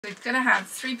So it's gonna have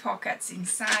 3 pockets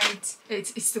inside.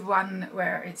 It's the one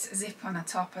where it's a zip on the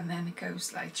top and then it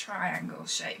goes like triangle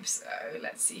shape. So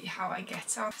let's see how I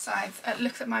get on. So I've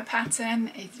looked at my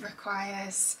pattern. It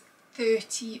requires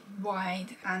 30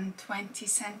 wide and 20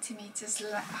 centimeters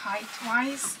height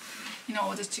wise in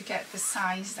order to get the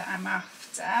size that I'm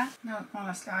after. No,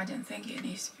 honestly, I don't think it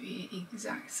needs to be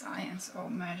exact science or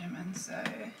measurement, so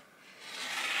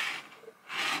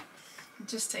I'm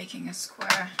just taking a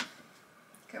square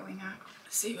going up.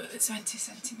 See what the 20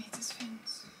 centimeters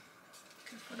fins.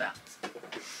 Go for that.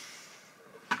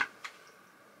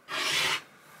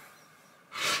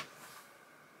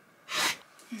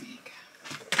 There you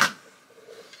go.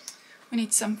 We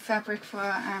need some fabric for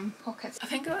pockets. I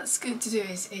think what's good to do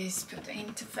is put the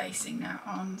interfacing now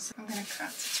on. So I'm going to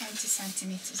cut 20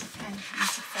 centimeters of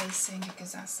interfacing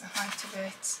because that's the height of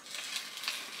it.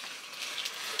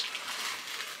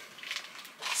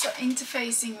 So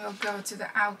interfacing will go to the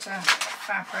outer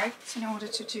fabric. So in order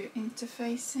to do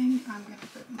interfacing, I'm going to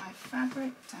put my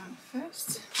fabric down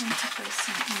first.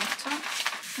 Interfacing on the top.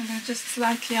 I'm going to just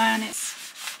slightly iron it.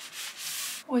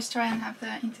 Always try and have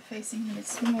the interfacing a bit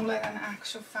smaller than the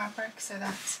actual fabric so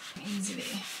that you can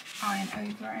easily iron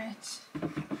over it.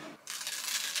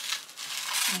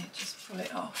 And just pull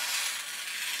it off.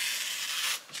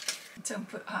 Don't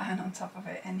put iron on top of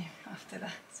it anyway after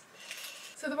that.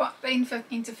 So what the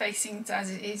interfacing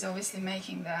does is obviously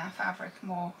making the fabric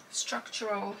more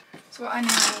structural. So what I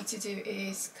now need to do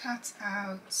is cut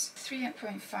out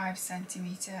 3.5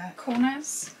 centimeter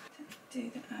corners.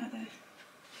 Do the other.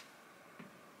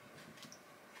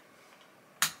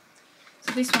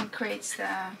 So this one creates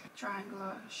the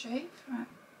triangular shape. Right.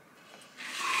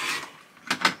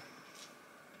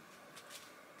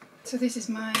 So this is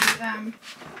my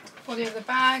body of the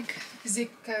bag.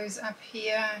 Zip goes up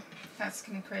here. That's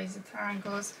going to create the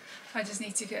triangles. I just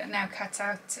need to now cut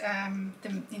out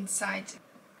the inside.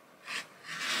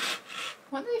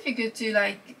 Wonder if you could do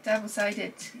like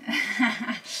double-sided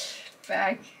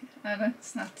bag. Oh,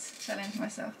 that's not challenge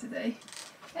myself today.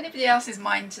 Anybody else's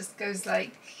mind just goes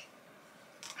like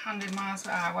 100 miles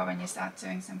per hour when you start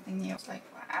doing something new. It's like,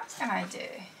 what else can I do?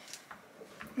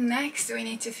 Next we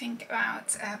need to think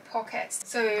about pockets.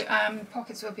 So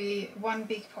pockets will be one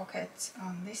big pocket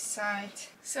on this side.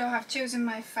 So I've chosen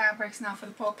my fabrics now for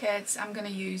the pockets. I'm going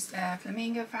to use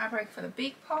flamingo fabric for the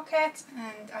big pocket,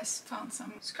 and I found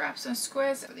some scraps and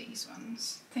squares of these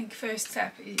ones. I think first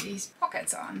step is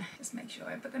pockets on. Just make sure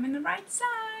I put them in the right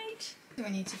side. So we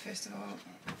need to first of all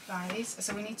apply these.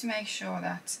 So we need to make sure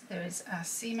that there is a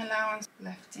seam allowance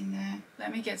left in there.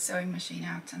 Let me get sewing machine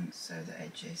out and sew the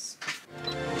edges.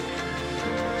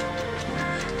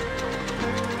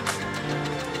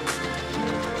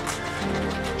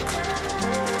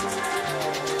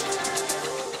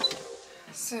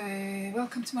 So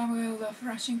welcome to my world of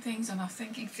rushing things and not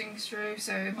thinking things through.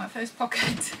 So my first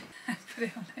pocket, I put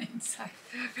it on the inside.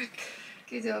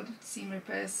 Good old seam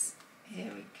rippers.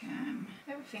 Here we come.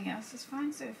 Everything else is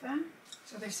fine so far.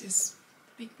 So this is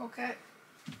the big pocket.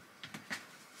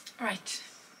 Right,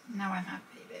 now I'm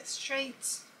happy. They're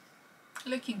straight,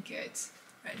 looking good,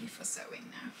 ready for sewing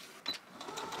now.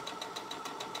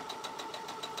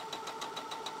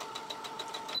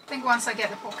 I think once I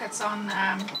get the pockets on,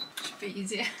 it should be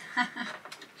easier.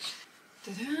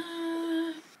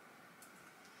 Ta-da!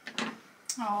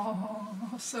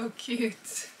 Oh, so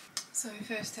cute. So the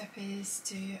first step is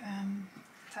to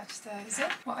attach the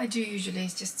zip. What I do usually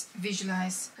is just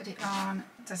visualize, put it on,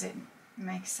 does it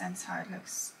make sense how it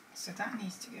looks? So that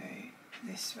needs to go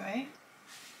this way.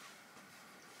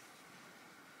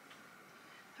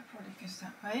 That probably goes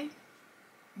that way.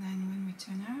 And then when we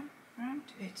turn around,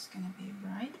 it's going to be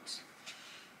right.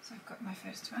 So I've got my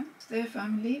first one. So therefore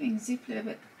I'm leaving zip a little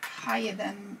bit higher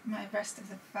than my rest of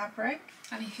the fabric.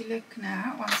 And if you look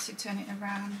now, once you turn it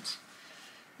around,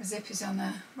 the zip is on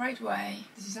the right way.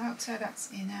 This is outer,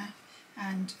 that's inner,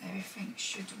 and everything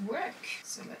should work.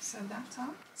 So let's sew that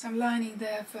on. So I'm lining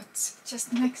the foot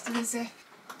just next to the zip.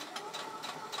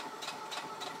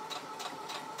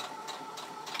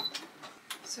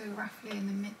 So roughly in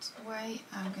the midway,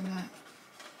 I'm gonna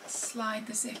slide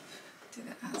the zip to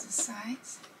the other side.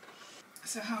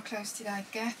 So how close did I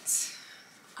get?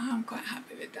 I'm quite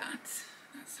happy with that.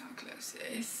 That's how close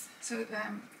it is. So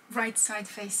right side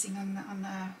facing on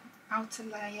the outer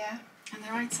layer, and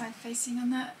the right side facing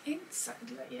on the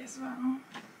inside layer as well.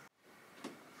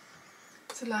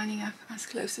 So lining up as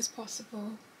close as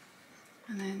possible,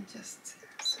 and then just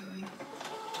sewing.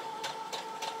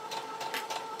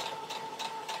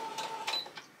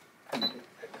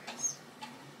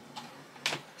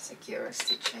 Secure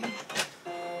stitching.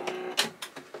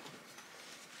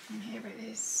 And here it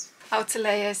is. Outer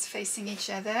layers facing each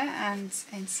other and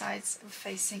insides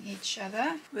facing each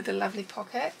other with the lovely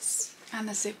pockets and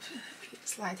the zip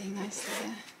sliding nicely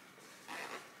there.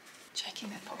 Checking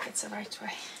the pockets the right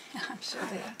way. I'm sure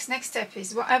they are. Next step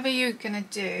is whatever you're gonna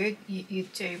do, you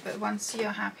do, but once you're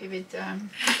happy with the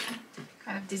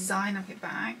kind of design of your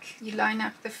bag, you line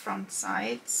up the front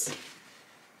sides.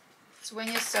 So when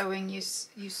you're sewing, you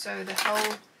sew the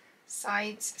whole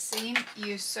side seam,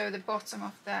 you sew the bottom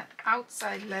of the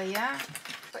outside layer,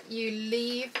 but you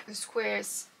leave the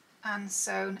squares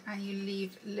unsewn and you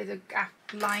leave a little gap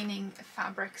lining the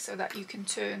fabric so that you can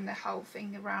turn the whole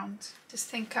thing around. Just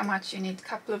think how much you need, a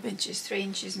couple of inches, 3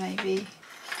 inches maybe.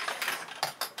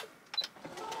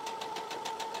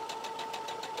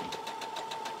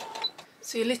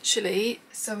 So you're literally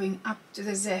sewing up to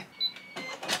the zip.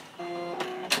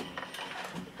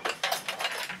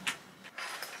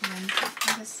 And then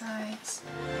the other sides.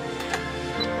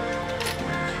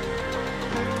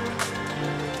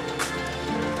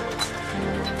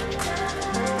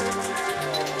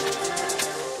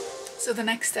 So the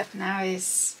next step now is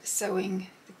sewing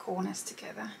the corners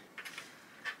together.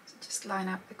 So just line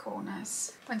up the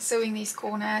corners. When sewing these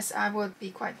corners, I would be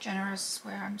quite generous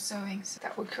where I'm sewing, so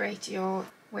that will create your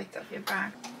width of your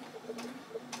bag.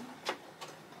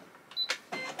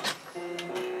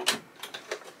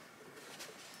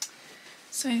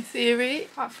 So in theory,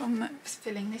 apart from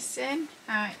filling this in,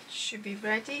 it should be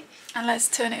ready. And let's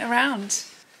turn it around.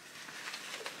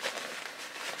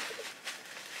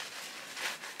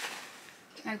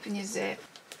 Open your zip.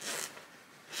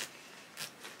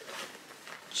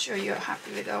 Ensure you're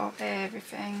happy with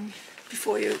everything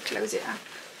before you close it up.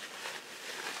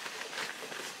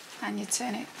 And you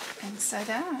turn it inside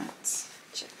out.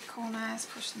 Check the corners,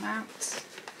 push them out.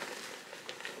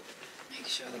 Make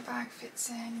sure the bag fits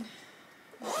in.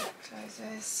 The zip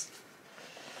closes.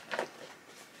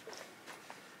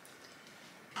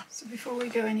 So before we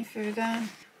go any further,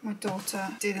 my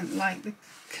daughter didn't like the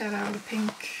colour of the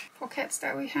pink pockets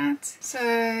that we had,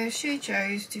 so she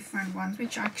chose different ones,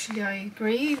 which actually I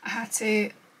agree. I had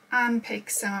to unpick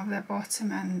some of the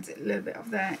bottom and a little bit of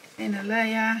the inner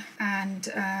layer and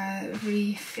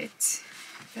refit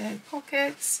the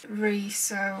pockets,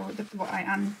 re-sew what I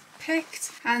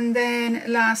unpicked, and then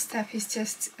last step is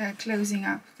just closing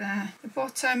up the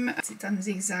bottom. It's done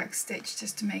zigzag stitch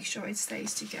just to make sure it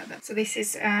stays together. So this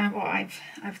is what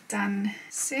I've done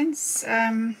since.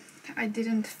 I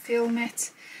didn't film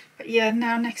it, but yeah,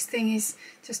 now next thing is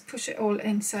just push it all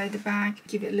inside the bag,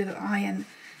 give it a little iron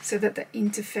so that the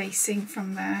interfacing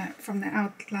from the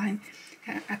outline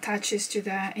attaches to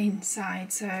the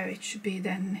inside, so it should be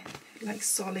then like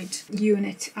solid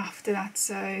unit after that.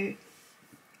 So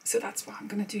that's what I'm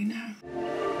gonna do now.